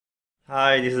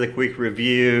Hi, this is a quick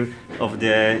review of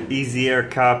the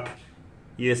easycap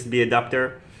USB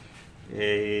adapter.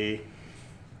 I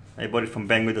bought it from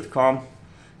banggood.com.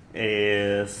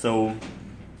 So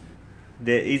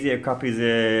the easycap is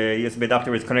a USB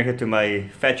adapter. It's connected to my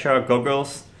captcha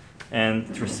goggles and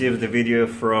it receives the video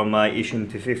from my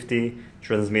easycap 250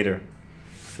 transmitter.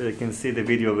 So you can see the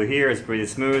video over here. It's pretty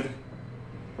smooth.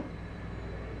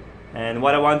 And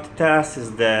what I want to test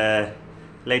is the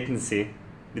latency,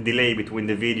 the delay between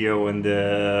the video and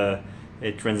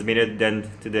it transmitted then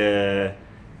to the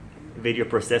video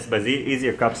processed by the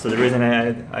easycap. So the reason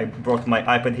I brought my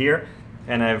iPad here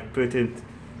and I put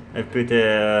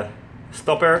a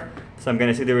stopper. So I'm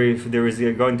gonna see if there is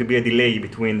going to be a delay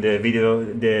between the video,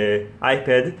 the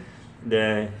iPad,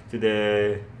 to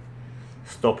the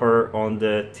stopper on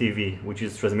the TV, which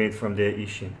is transmitted from the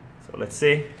easycap. So let's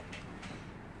see.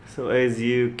 So as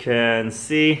you can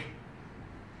see,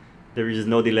 there is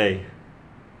no delay.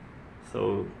 So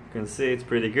you can see it's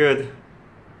pretty good.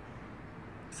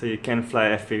 So you can fly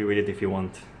FPV with it if you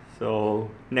want.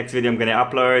 So next video I'm going to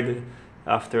upload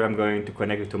after I'm going to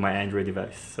connect it to my Android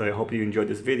device. So I hope you enjoyed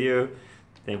this video.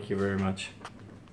 Thank you very much.